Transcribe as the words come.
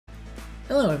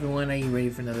Hello everyone, are you ready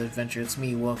for another adventure? It's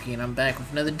me, Wokey, and I'm back with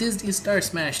another Disney Star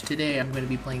Smash. Today I'm going to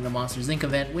be playing the Monsters Inc.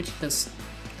 event, which is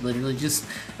literally just,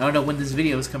 I don't know when this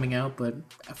video is coming out, but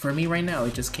for me right now,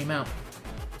 it just came out.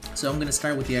 So I'm going to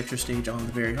start with the extra stage on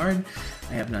the very hard.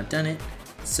 I have not done it.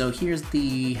 So here's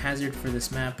the hazard for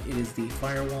this map. It is the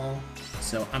firewall.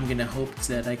 So I'm going to hope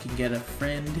that I can get a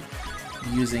friend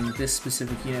using this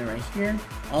specific unit right here.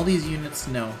 All these units,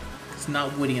 no. It's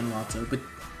not Woody and Lotso, but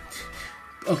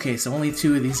okay, so only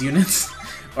 2 of these units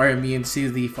are immune to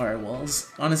the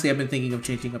firewalls. Honestly, I've been thinking of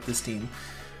changing up this team.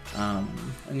 I'm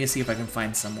gonna see if I can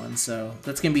find someone, so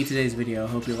that's gonna be today's video. I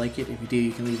hope you like it. If you do,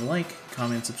 you can leave a like,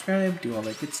 comment, subscribe, do all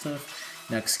that good stuff.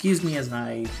 Now, excuse me as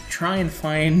I try and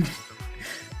find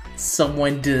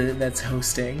someone that's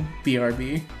hosting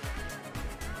BRB.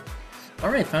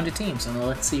 Alright, found a team, so now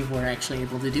let's see if we're actually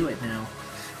able to do it now.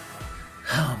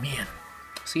 Oh man.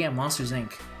 So yeah, Monsters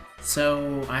Inc.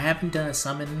 So I haven't done a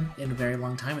summon in a very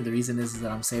long time, and the reason is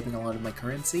that I'm saving a lot of my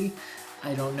currency.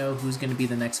 I don't know who's going to be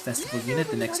the next festival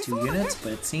unit, the next 2 units,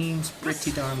 but it seems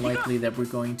pretty darn likely that we're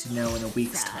going to know in a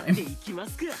week's time.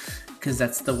 Because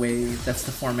that's the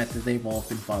format that they've all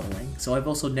been following. So I've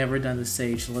also never done the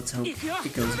stage, so let's hope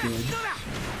it goes good.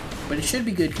 But it should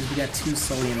be good because we got 2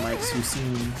 Sully and Mikes who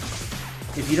seem...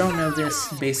 If you don't know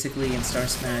this, basically in Star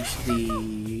Smash,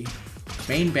 the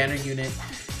main banner unit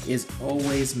is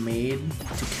always made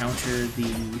to counter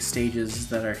the stages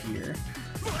that are here.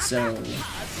 So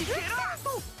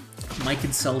Mike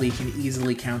and Sully can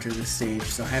easily counter this stage,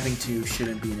 so having 2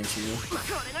 shouldn't be an issue.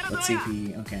 Let's see if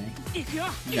he... okay. You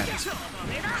got this.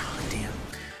 Oh, damn.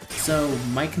 So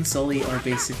Mike and Sully are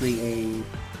basically a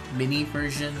mini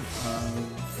version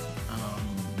of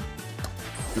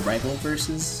the rival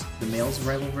versus, the males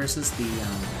rival versus the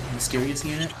mysterious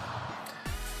unit.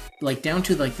 Like, down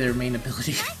to, like, their main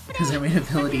ability, because their main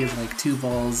ability is, like, 2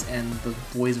 balls, and the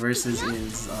boys versus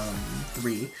is,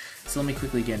 3. So let me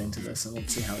quickly get into this, and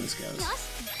let's see how this goes.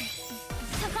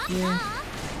 Yeah.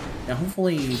 Now,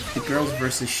 hopefully, the girls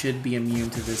versus should be immune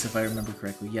to this, if I remember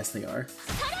correctly. Yes, they are.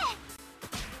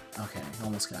 Okay,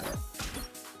 almost got it.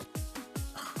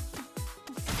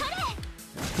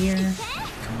 Here.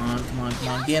 Come on, come on, come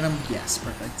on, get him! Yes,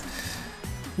 perfect.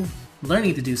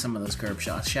 Learning to do some of those curve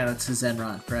shots. Shout out to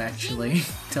Zenrot for actually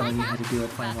telling me how to do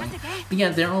it finally. But yeah,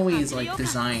 they're always like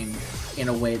designed in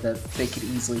a way that they could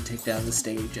easily take down the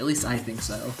stage. At least I think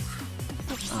so.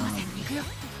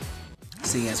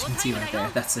 So yeah, as you can see right there,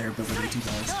 that's their ability, 2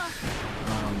 balls.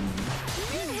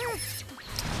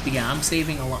 But yeah, I'm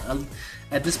saving a lot.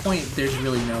 At this point, there's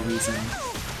really no reason.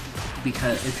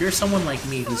 Because if you're someone like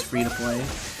me who's free to play,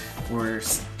 or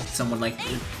someone like,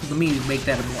 let me make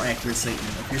that a more accurate statement.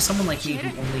 If you're someone like me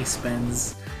who only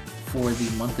spends for the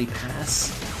monthly pass,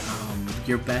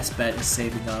 your best bet is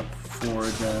saving up for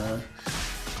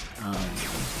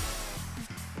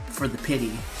the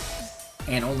pity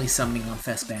and only summoning on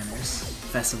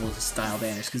festival style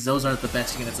banners, because those are the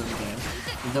best units in the game.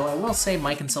 Though I will say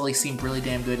Mike and Sully seemed really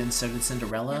damn good, and so did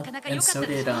Cinderella, and so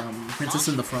did Princess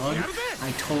and the Frog.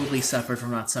 I totally suffered from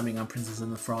not summoning on Princess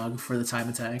and the Frog for the time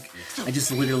attack. I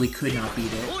just literally could not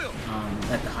beat it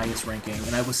at the highest ranking,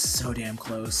 and I was so damn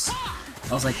close.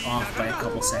 I was like off by a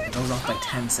couple seconds. I was off by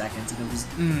 10 seconds, and it was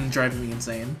driving me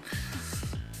insane.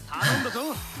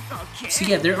 So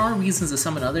yeah, there are reasons to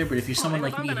summon other, but if you're someone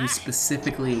like me who's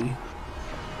specifically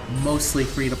mostly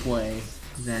free to play,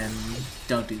 then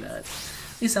don't do that.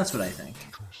 At least that's what I think.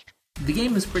 The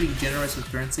game is pretty generous with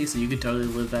currency, so you could totally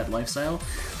live that lifestyle,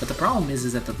 but the problem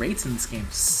is that the rates in this game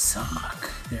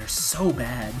suck. They're so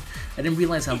bad. I didn't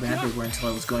realize how bad they were until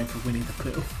I was going for Winnie the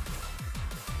Pooh.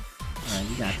 Alright,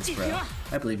 you got this, bro.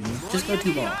 I believe in you. Just go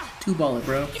 2 ball. 2 ball it,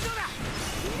 bro.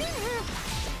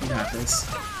 You got this.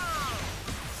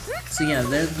 So yeah,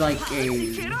 they're like a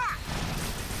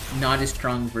not as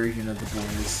strong version of the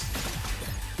boys,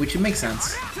 which it makes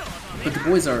sense, but the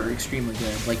boys are extremely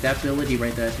good. Like, that ability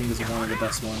right there I think is one of the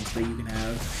best ones that you can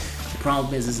have. The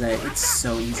problem is that it's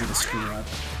so easy to screw up,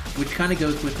 which kind of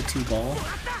goes with the 2 ball,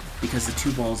 because the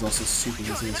 2 ball is also super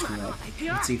easy to screw up.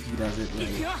 Let's see if he does it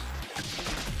right.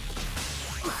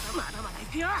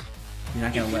 You're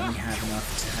not gonna let me have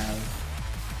enough to have...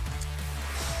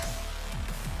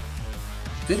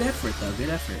 Good effort, though. Good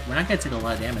effort. We're not gonna take a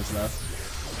lot of damage, though.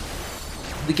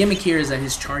 The gimmick here is that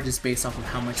his charge is based off of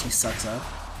how much he sucks up,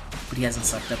 but he hasn't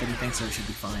sucked up anything, so it should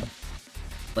be fine.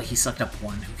 Like, he sucked up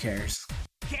 1, who cares?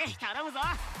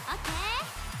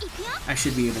 I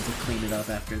should be able to clean it up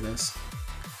after this.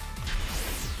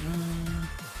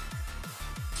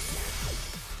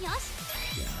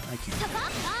 Yeah, I can't.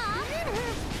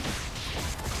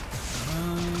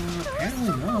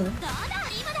 Apparently not.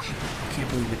 I can't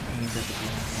believe it aimed at the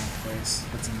wrong place.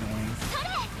 That's annoying.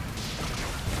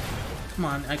 Come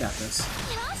on, I got this.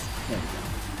 There we go.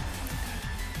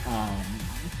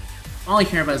 All I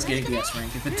care about is getting the S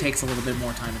rank. If it takes a little bit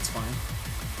more time, it's fine.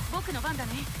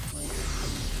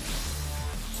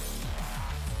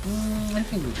 I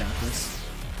think we got this.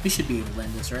 We should be able to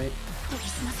end this, right?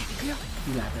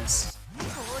 You got this.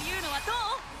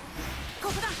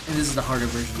 And this is the harder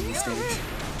version of the stage.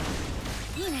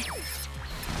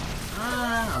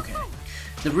 Okay.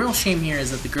 The real shame here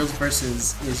is that the girls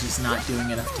versus is just not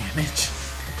doing enough damage.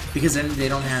 Because then they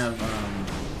don't have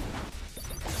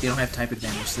type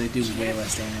advantage, so they do way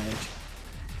less damage.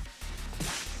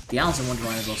 The Alice in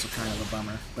Wonderland is also kind of a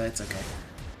bummer, but it's okay.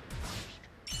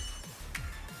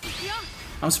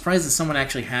 I'm surprised that someone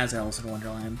actually has Alice in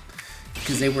Wonderland,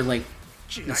 because they were like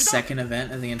the second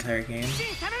event of the entire game,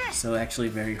 so actually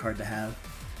very hard to have.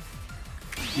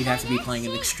 You'd have to be playing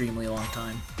an extremely long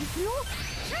time.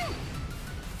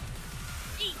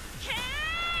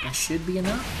 That should be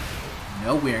enough?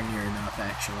 Nowhere near enough,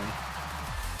 actually.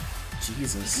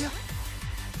 Jesus.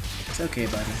 It's okay,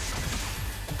 buddy.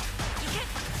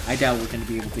 I doubt we're going to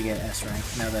be able to get S rank,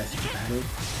 now that I think about it.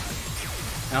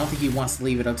 I don't think he wants to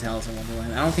leave it up to Alice in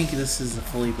Wonderland. I don't think this is a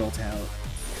fully built out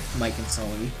Mike and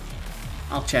Sully.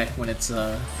 I'll check when it's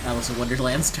Alice in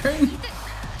Wonderland's turn.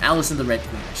 Alice and the Red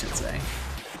Queen, I should say.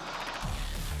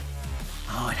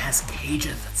 Oh, it has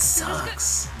cages. That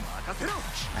sucks.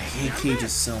 I hate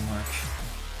cages so much.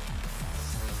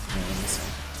 Yeah, let me see.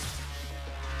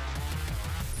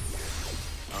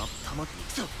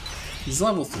 He's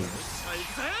level 3.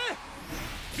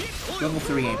 Level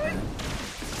 3 ain't bad.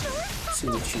 Let's see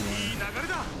what you want.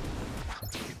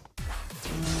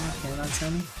 Can it not show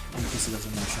me? I guess it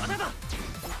doesn't show me.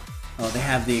 Oh, they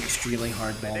have the extremely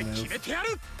hard ball move.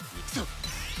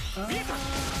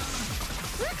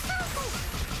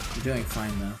 You're doing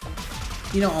fine, though.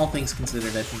 You know, all things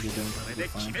considered, I think you're doing perfectly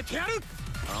fine.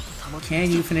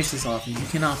 Can you finish this off? If you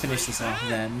cannot finish this off,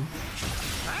 then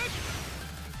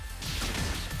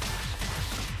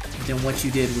what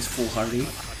you did was foolhardy.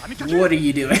 What are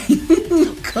you doing?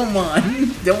 Come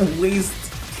on, don't waste.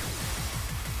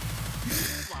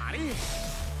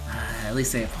 At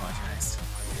least they apologized.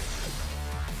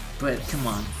 But come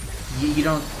on, you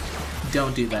don't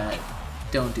do that.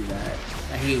 Don't do that.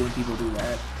 I hate when people do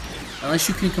that. Unless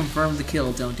you can confirm the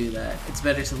kill, don't do that. It's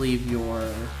better to leave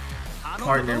your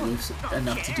partner with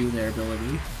enough to do their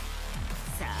ability.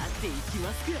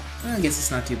 Well, I guess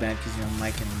it's not too bad because, you know,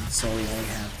 Mike and Sully only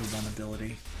have the one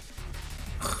ability.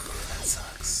 That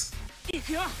sucks.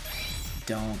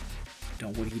 Don't.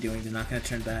 What are you doing? They're not going to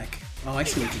turn back. Oh, I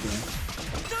see what you're doing.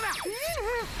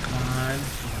 Come on.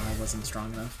 Oh, I wasn't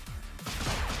strong enough.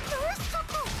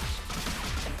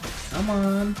 Come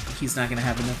on. He's not going to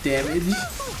have enough damage.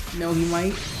 No, he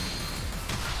might.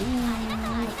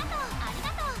 Ooh.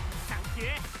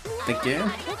 Thank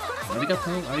you.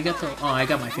 Oh, I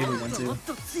got my favorite one too.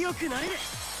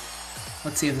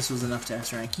 Let's see if this was enough to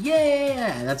S rank.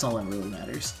 Yeah! That's all that really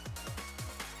matters.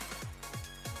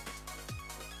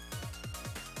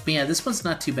 But yeah, this one's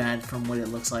not too bad from what it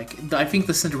looks like. I think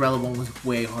the Cinderella one was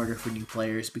way harder for new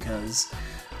players because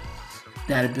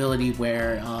that ability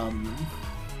where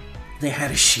they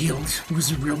had a shield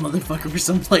was a real motherfucker for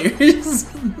some players.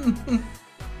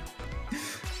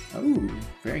 Oh,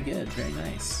 very good, very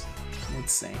nice.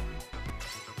 Let's see.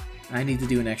 I need to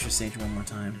do an extra stage one more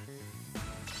time.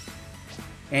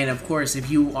 And of course, if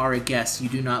you are a guest, you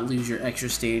do not lose your extra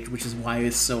stage, which is why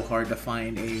it's so hard to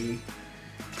find a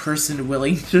person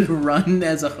willing to run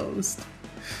as a host.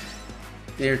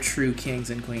 They're true kings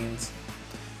and queens.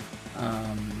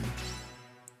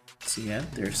 So yeah,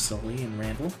 there's Sully and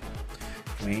Randall.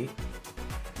 Wait.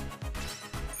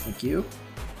 Thank you.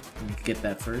 Let me get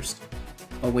that first.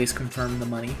 Always confirm the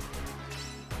money.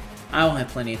 I'll have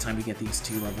plenty of time to get these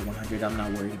to level 100. I'm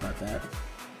not worried about that.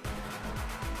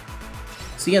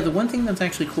 So yeah, the one thing that's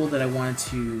actually cool that I wanted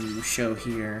to show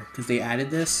here, because they added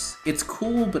this, it's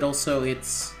cool, but also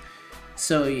it's...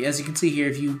 So, as you can see here,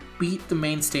 if you beat the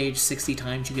main stage 60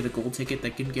 times, you get a gold ticket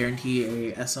that can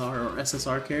guarantee a SR or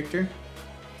SSR character.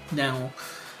 Now,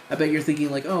 I bet you're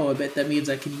thinking like, oh, I bet that means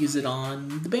I can use it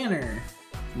on the banner.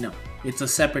 No, it's a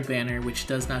separate banner which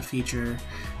does not feature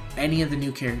any of the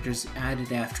new characters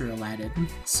added after Aladdin.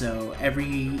 So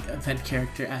every event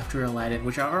character after Aladdin,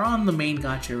 which are on the main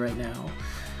gacha right now,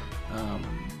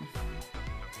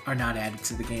 are not added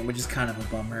to the game, which is kind of a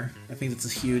bummer. I think it's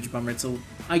a huge bummer. So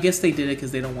I guess they did it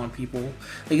because they don't want people...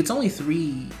 Like, it's only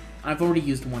 3... I've already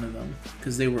used one of them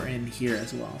because they were in here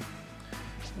as well.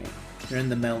 Wait, they're in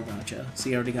the metal gacha, so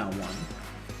you already got one.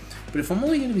 But if I'm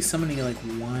only going to be summoning like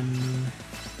 1,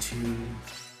 2.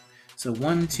 So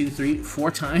 1, 2, 3,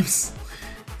 4 times.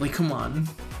 Like, come on.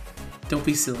 Don't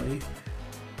be silly.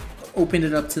 Open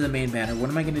it up to the main banner. What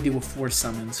am I going to do with 4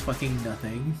 summons? Fucking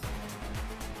nothing.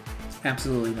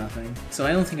 Absolutely nothing. So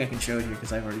I don't think I can show it here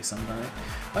because I've already summoned on it.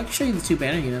 I can show you the 2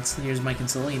 banner units. Here's Mike and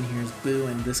Sully, and here's Boo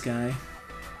and this guy.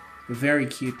 A very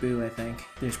cute Boo, I think.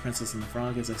 There's Princess and the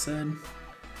Frog, as I said.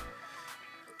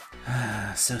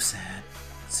 So sad.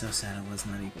 So sad I was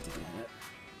not able to get it.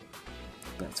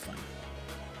 But it's fine.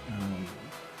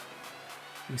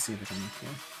 Let me see if I can make here.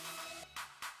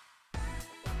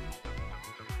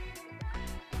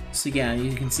 So yeah,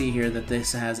 you can see here that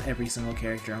this has every single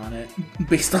character on it,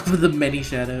 based off of the many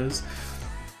shadows.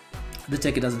 The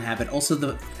ticket doesn't have it. Also,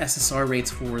 the SSR rates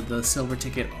for the silver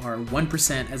ticket are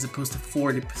 1% as opposed to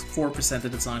 4%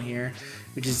 that it's on here,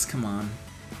 which is, come on.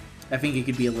 I think it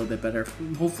could be a little bit better.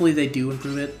 Hopefully they do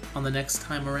improve it on the next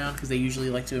time around, because they usually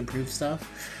like to improve stuff.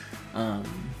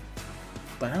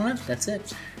 But I don't know, that's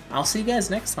it. I'll see you guys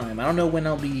next time. I don't know when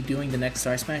I'll be doing the next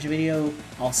Star Smash video.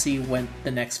 I'll see when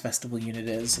the next festival unit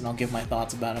is, and I'll give my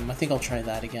thoughts about them. I think I'll try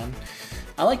that again.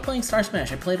 I like playing Star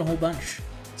Smash. I played a whole bunch,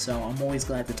 so I'm always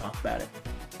glad to talk about it.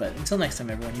 But until next time,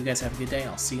 everyone, you guys have a good day,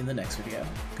 and I'll see you in the next video.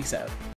 Peace out.